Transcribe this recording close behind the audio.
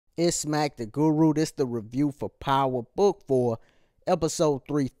It's Smack the Guru. This the review for Power Book 4, Episode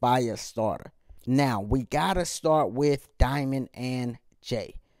 3, Firestarter. Now, we gotta start with Diamond and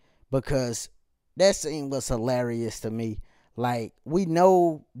Jay because that scene was hilarious to me. Like, we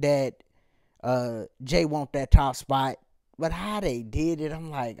know that Jay want that top spot, but how they did it,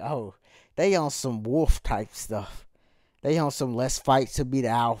 I'm like, oh, they on some wolf type stuff. They on some let's fight to be the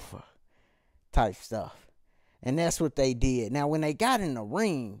alpha type stuff. And that's what they did. Now, when they got in the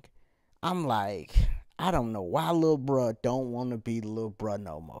ring, I'm like, I don't know why little bruh don't want to be the little bruh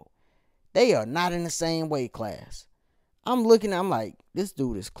no more. They are not in the same weight class. I'm like, this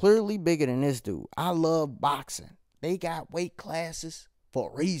dude is clearly bigger than this dude. I love boxing. They got weight classes for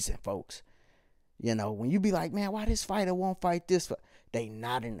a reason, folks. You know, when you be like, man, why this fighter won't fight this? They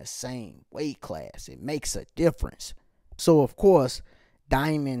not in the same weight class. It makes a difference. So, of course,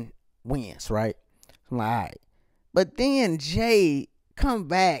 Diamond wins, right? I'm like, all right. But then Jay come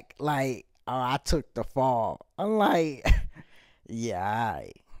back like, oh, I took the fall. I'm like, yeah, all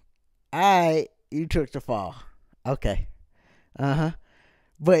right. All right, you took the fall. Okay. Uh-huh.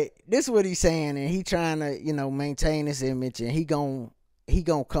 But this is what he's saying, and he trying to, maintain his image, and he gon'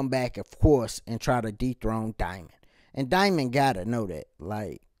 come back, of course, and try to dethrone Diamond. And Diamond gotta know that.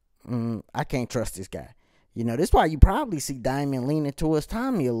 Like, I can't trust this guy. This why you probably see Diamond leaning towards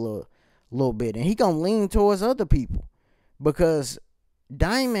Tommy a little bit, and he gonna lean towards other people because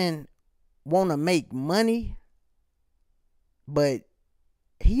Diamond wanna make money, but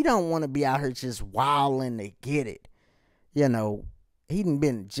he don't want to be out here just wilding to get it. He done been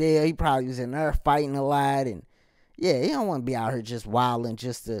in jail. He probably was in there fighting a lot, and yeah, he don't want to be out here just wilding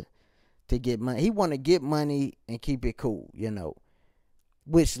just to get money. He want to get money and keep it cool,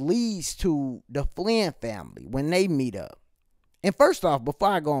 which leads to the Flynn family when they meet up. And first off, before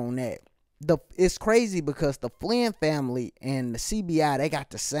I go on that, it's crazy because the Flynn family and the CBI, they got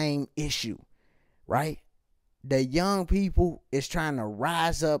the same issue, right? The young people is trying to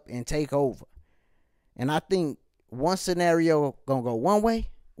rise up and take over. And I think one scenario gonna go one way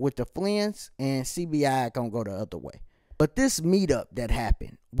with the Flynn's, and CBI gonna go the other way. But this meetup that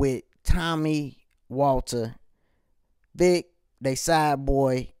happened with Tommy, Walter, Vic, they side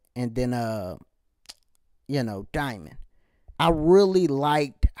boy, and then Diamond. I really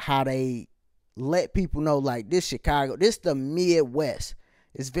liked how they let people know, like, this Chicago, this the Midwest.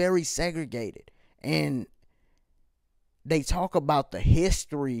 It's very segregated. And they talk about the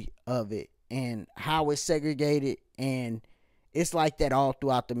history of it and how it's segregated, and it's like that all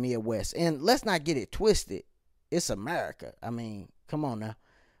throughout the Midwest. And let's not get it twisted. It's America. I mean, come on now.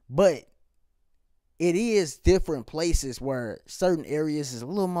 But it is different places where certain areas is a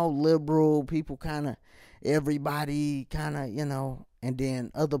little more liberal. People everybody and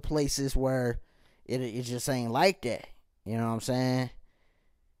then other places where it just ain't like that. You know what I'm saying?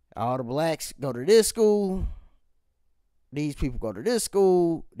 All the blacks go to this school. These people go to this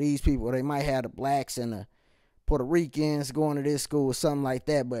school. These people, they might have the blacks and the Puerto Ricans going to this school or something like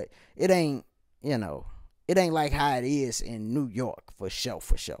that. But it ain't, it ain't like how it is in New York for sure.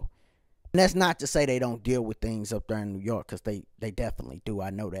 And that's not to say they don't deal with things up there in New York, because they definitely do. I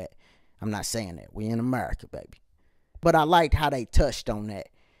know that. I'm not saying that. We in America, baby. But I liked how they touched on that.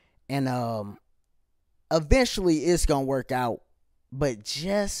 And eventually it's going to work out, but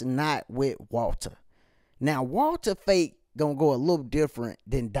just not with Walter. Now, Walter fate going to go a little different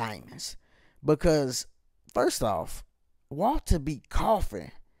than Diamond's, because first off, Walter be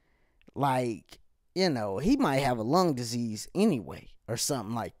coughing like, he might have a lung disease anyway or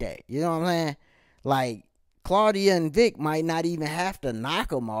something like that. You know what I'm saying? Like, Claudia and Vic might not even have to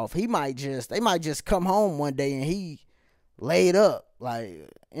knock him off. They might just come home one day and he laid up. Like,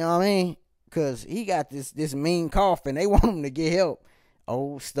 you know what I mean? Because he got this mean cough and they want him to get help.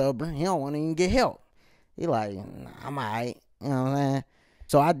 Old stubborn. He don't want to even get help. He like, nah, I'm all right. You know what I'm saying?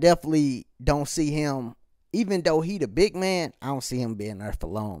 So I definitely don't see him, even though he the big man, I don't see him being there for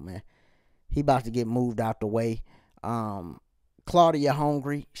long, man. He about to get moved out the way. Claudia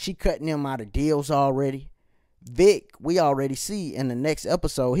hungry. She cutting him out of deals already. Vic, we already see in the next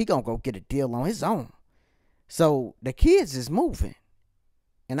episode, he gonna go get a deal on his own. So the kids is moving.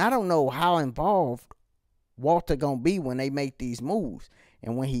 And I don't know how involved Walter gonna be when they make these moves.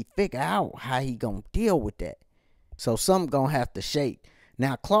 And when he figure out how he gonna deal with that. So something gonna have to shake.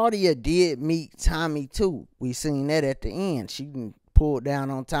 Now, Claudia did meet Tommy too. We seen that at the end. She pulled down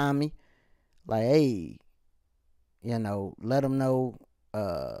on Tommy. Like, hey, let him know,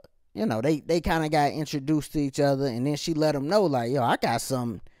 they kind of got introduced to each other. And then she let him know, like, yo, I got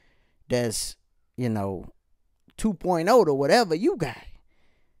something that's, 2.0 to whatever you got.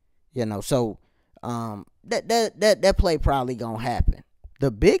 So that play probably gonna happen. The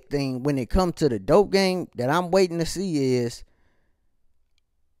big thing when it comes to the dope game that I'm waiting to see is,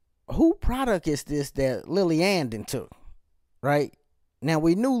 who product is this that Lillian done took, right? Now,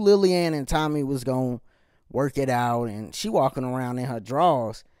 we knew Lillian and Tommy was going to work it out, and she walking around in her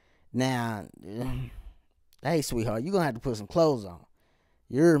drawers. Now, hey, sweetheart, you're going to have to put some clothes on.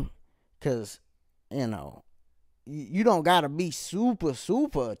 Because, you know, you don't got to be super,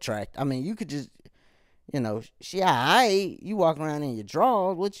 super attractive. I mean, you could just, you know, she alright, you walk around in your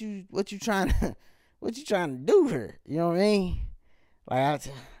drawers. What you trying to do here? You know what I mean? Like,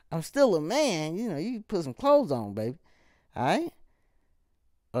 I'm still a man. You know, you put some clothes on, baby. Alright?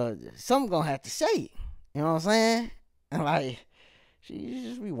 Something gonna have to say. You know what I'm saying? And like, you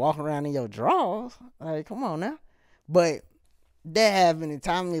just be walking around in your drawers. Like, come on now. But that happened, and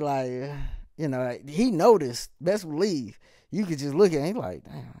Tommy, like, you know, he noticed. Best believe. You could just look at him like,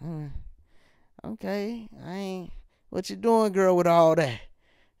 damn, okay, what you doing, girl, with all that?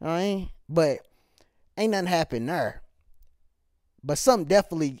 But ain't nothing happened there. But something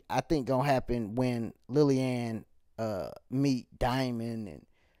definitely, I think, gonna happen when Lillian meet Diamond and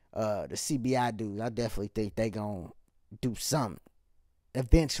the CBI dudes. I definitely think they gonna do something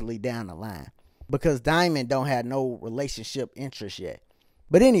eventually down the line, because Diamond don't have no relationship interest yet.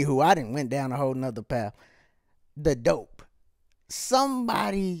 But anywho, I didn't went down a whole nother path. The dope.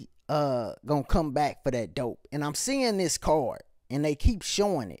 Somebody gonna come back for that dope. And I'm seeing this card, and they keep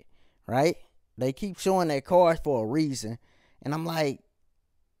showing it, right? They keep showing that card for a reason. And I'm like,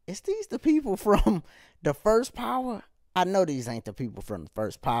 is these the people from the first Power? I know these ain't the people from the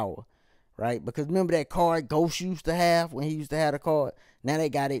first Power, right? Because remember that card Ghost used to have when he used to have the card? Now they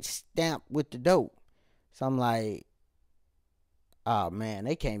got it stamped with the dope. So I'm like, oh man,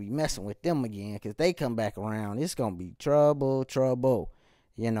 they can't be messing with them again, because they come back around, it's going to be trouble.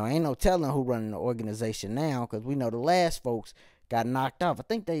 You know, ain't no telling who running the organization now, because we know the last folks got knocked off. I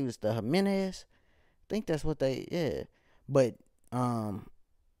think they was the Jimenez. I think that's what yeah. But,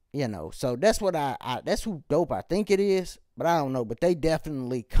 you know, so that's what that's who dope I think it is, but I don't know. But they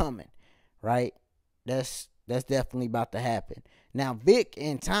definitely coming, right? That's definitely about to happen. Now, Vic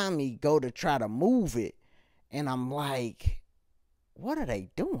and Tommy go to try to move it, and I'm like, what are they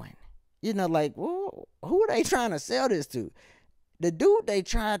doing? You know, like, well, who are they trying to sell this to? The dude they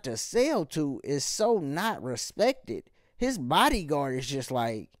tried to sell to is so not respected. His bodyguard is just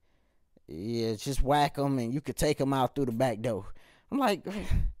like, yeah, just whack him and you could take him out through the back door. I'm like,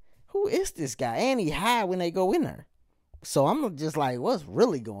 who is this guy? And he high when they go in there. So I'm just like, what's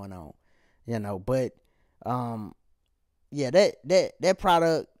really going on? You know, but yeah, that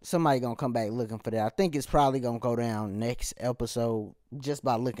product, somebody gonna come back looking for that. I think it's probably gonna go down next episode just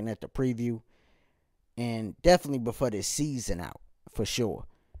by looking at the preview, and definitely before this season out for sure.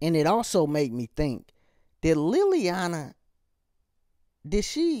 And it also made me think, did Lillian, did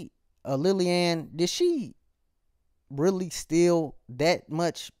she really steal that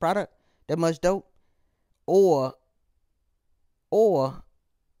much product, that much dope, or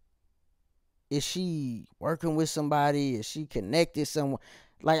is she working with somebody? Is she connected someone?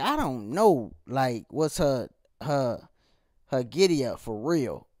 Like, I don't know, like, what's her giddy up for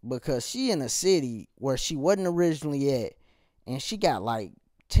real, because she in a city where she wasn't originally at, and she got like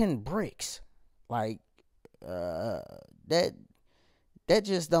 10 bricks. Like, that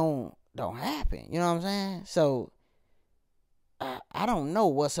just don't happen. You know what I'm saying? So I don't know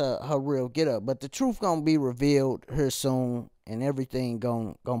what's her real get up, but the truth gonna be revealed here soon, and everything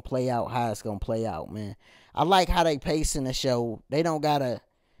gonna play out how it's gonna play out, man. I like how they pacing the show. They don't gotta,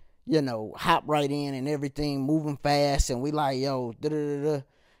 you know, hop right in and everything moving fast, and we like, yo,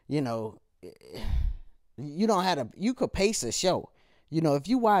 you know, you don't have to, you could pace a show. You know, if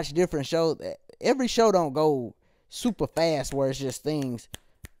you watch different shows, every show don't go super fast where it's just things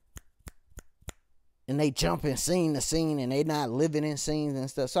and they jumping scene to scene and they not living in scenes and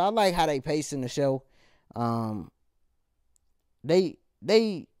stuff. So I like how they pacing the show. They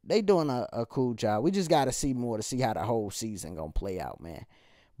doing a cool job. We just got to see more to see how the whole season gonna play out, man.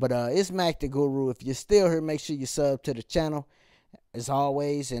 But it's Mac the Guru. If you're still here, make sure you sub to the channel as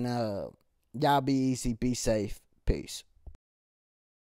always, and y'all be easy, be safe, peace.